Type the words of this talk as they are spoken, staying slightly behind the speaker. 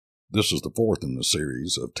This is the fourth in the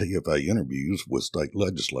series of TFA interviews with state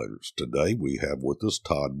legislators. Today we have with us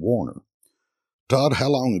Todd Warner. Todd, how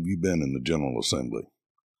long have you been in the General Assembly?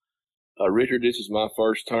 Richard, this is my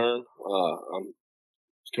first term. I'm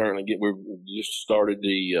currently we've just started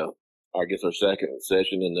our second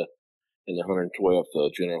session in the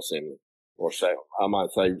 112th General Assembly, or I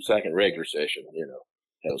might say second regular session.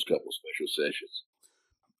 Had a couple of special sessions.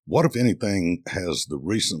 What, if anything, has the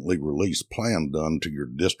recently released plan done to your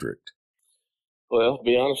district? Well, to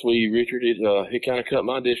be honest with you, Richard, it kind of cut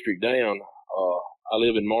my district down. I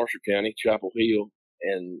live in Marshall County, Chapel Hill,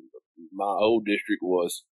 and my old district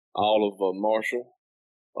was all of Marshall,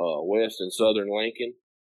 West and Southern Lincoln,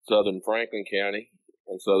 Southern Franklin County,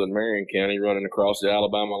 and Southern Marion County, running across the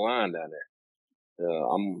Alabama line down there.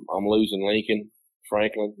 I'm losing Lincoln,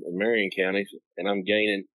 Franklin, and Marion counties, and I'm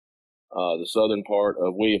gaining the southern part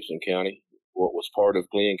of Williamson County, what was part of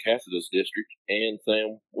Glenn Cassidy's district and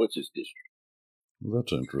Sam Witz's district. Well,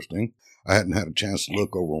 that's interesting. I hadn't had a chance to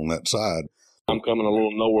look over on that side. I'm coming a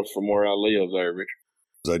little north from where I live there, Richard.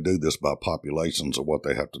 They do this by population, so what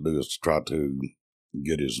they have to do is try to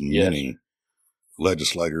get as many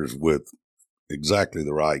legislators with exactly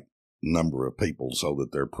the right number of people so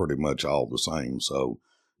that they're pretty much all the same. So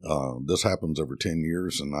this happens every 10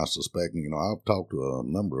 years, and I suspect, I've talked to a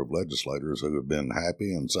number of legislators who have been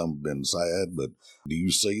happy and some have been sad, but do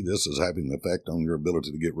you see this as having an effect on your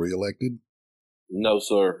ability to get reelected? No,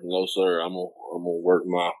 sir. No, sir. I'm gonna work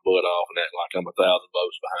my butt off and act like I'm 1,000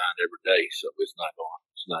 votes behind every day, so it's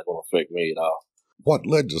not gonna affect me at all. What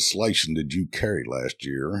legislation did you carry last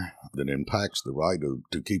year that impacts the right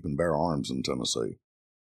to keep and bear arms in Tennessee?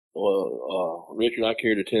 Well, Richard, I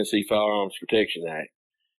carry the Tennessee Firearms Protection Act.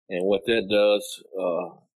 And what that does,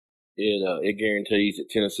 it guarantees that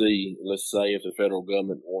Tennessee, let's say if the federal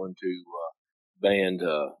government wanted to ban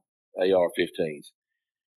AR-15s,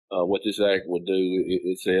 what this act would do,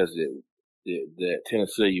 it says that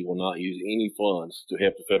Tennessee will not use any funds to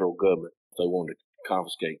help the federal government if they wanted to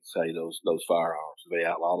confiscate, say, those firearms. If they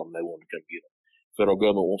outlaw them, they want to come get them. The federal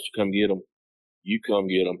government wants to come get them, you come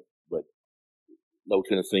get them, but no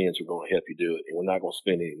Tennesseans are going to help you do it, and we're not going to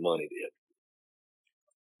spend any money to help.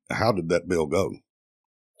 How did that bill go?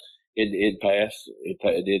 It passed.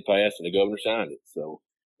 It did pass, and the governor signed it. So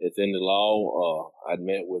it's in the law. I'd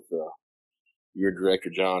met with your director,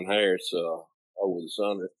 John Harris, over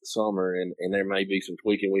the summer, and there may be some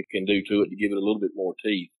tweaking we can do to it to give it a little bit more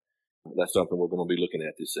teeth. That's something we're going to be looking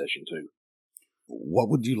at this session, too. What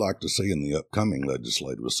would you like to see in the upcoming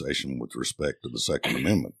legislative session with respect to the Second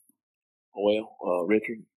Amendment? Well,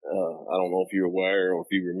 Richard, I don't know if you're aware or if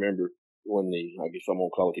you remember when I guess I'm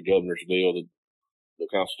going to call it the governor's bill, the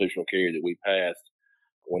constitutional carry that we passed,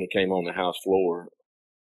 when it came on the House floor,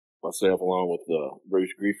 myself along with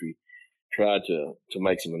Bruce Griffey tried to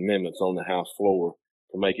make some amendments on the House floor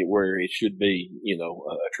to make it where it should be,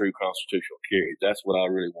 a true constitutional carry. That's what I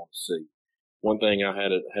really want to see. One thing I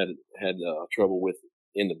had trouble with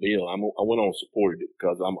in the bill, I went on and supported it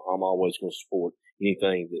because I'm always going to support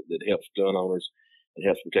anything that helps gun owners and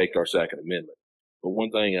helps protect our Second Amendment. But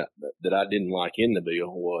one thing that I didn't like in the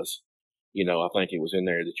bill was, I think it was in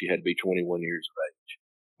there that you had to be 21 years of age.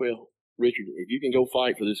 Well, Richard, if you can go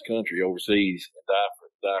fight for this country overseas and die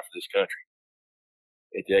for this country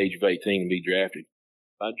at the age of 18 and be drafted,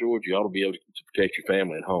 by George, you ought to be able to protect your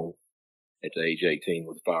family at home at the age of 18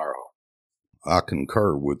 with a firearm. I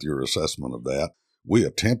concur with your assessment of that. We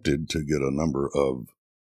attempted to get a number of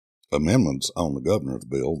amendments on the governor's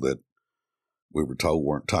bill that we were told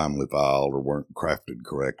weren't timely filed or weren't crafted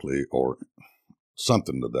correctly or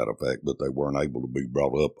something to that effect, but they weren't able to be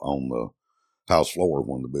brought up on the House floor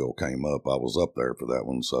when the bill came up. I was up there for that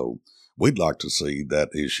one, so we'd like to see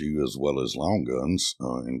that issue as well as long guns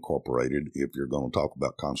incorporated if you're going to talk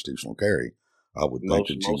about constitutional carry. I would think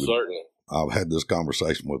that you would. Certainly. I've had this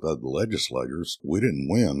conversation with other legislators. We didn't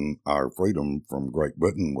win our freedom from Great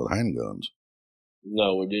Britain with handguns.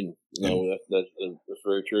 No, we didn't. No, that's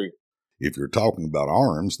very true. If you're talking about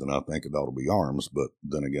arms, then I think it ought to be arms. But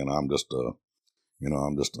then again, I'm just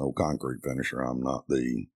I'm just an old concrete finisher. I'm not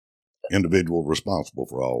the individual responsible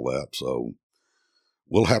for all that. So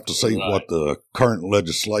we'll have to see what the current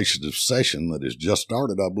legislative session that has just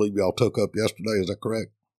started, I believe y'all took up yesterday. Is that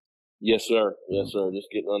correct? Yes, sir. Yes, sir.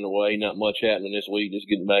 Just getting underway. Not much happening this week. Just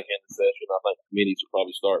getting back into session. I think committees will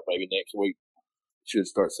probably start maybe next week. Should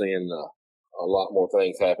start seeing a lot more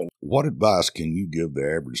things happen. What advice can you give the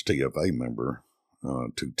average TFA member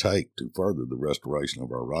to take to further the restoration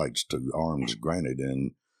of our rights to arms granted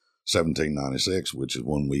in 1796, which is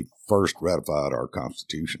when we first ratified our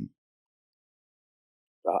Constitution?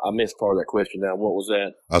 I missed part of that question now. What was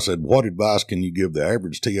that? I said, what advice can you give the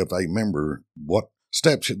average TFA member? What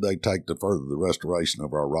steps should they take to further the restoration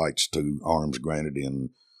of our rights to arms granted in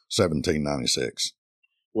 1796?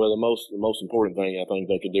 Well, the most important thing I think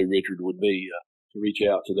they could do, Richard, would be to reach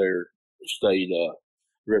out to their state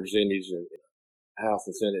representatives and House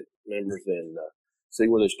and Senate members and see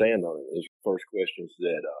where they stand on it. Is first questions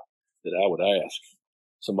that I would ask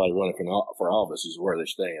somebody running for office is where they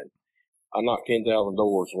stand. I knocked 10,000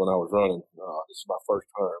 doors when I was running. This is my first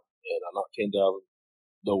term, and I knocked 10,000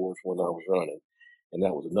 doors when I was running. And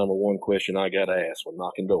that was the number one question I got asked when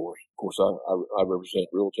knocking doors. Of course, I represent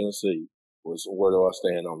rural Tennessee, was where do I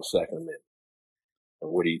stand on the Second Amendment?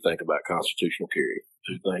 And what do you think about constitutional carry?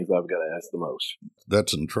 Two things I've got to ask the most.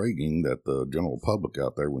 That's intriguing that the general public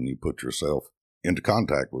out there, when you put yourself into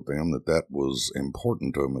contact with them, that was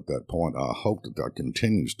important to them at that point. I hope that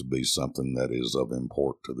continues to be something that is of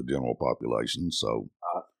import to the general population. So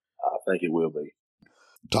I think it will be.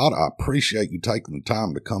 Todd, I appreciate you taking the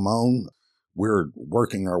time to come on. We're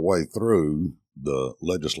working our way through the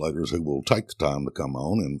legislators who will take the time to come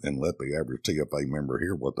on and let the average TFA member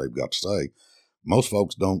hear what they've got to say. Most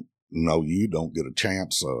folks don't know you, don't get a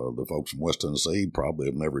chance. The folks from West Tennessee probably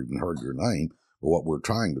have never even heard your name. But what we're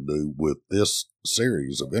trying to do with this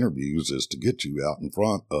series of interviews is to get you out in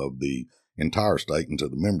front of the entire state and to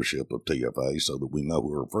the membership of TFA so that we know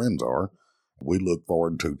who our friends are. We look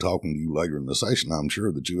forward to talking to you later in the session. I'm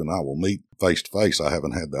sure that you and I will meet face to face. I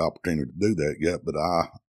haven't had the opportunity to do that yet, but I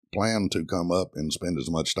plan to come up and spend as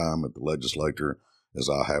much time at the legislature as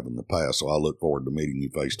I have in the past. So I look forward to meeting you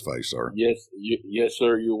face to face, sir. Yes,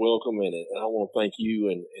 sir. You're welcome. And I want to thank you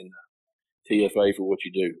and TFA for what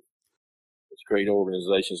you do. It's great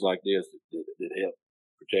organizations like this that help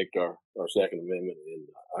protect our Second Amendment, and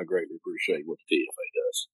I greatly appreciate what the TFA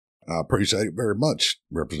does. I appreciate it very much,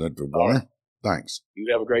 Representative Warner. Right. Thanks.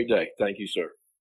 You have a great day. Thank you, sir.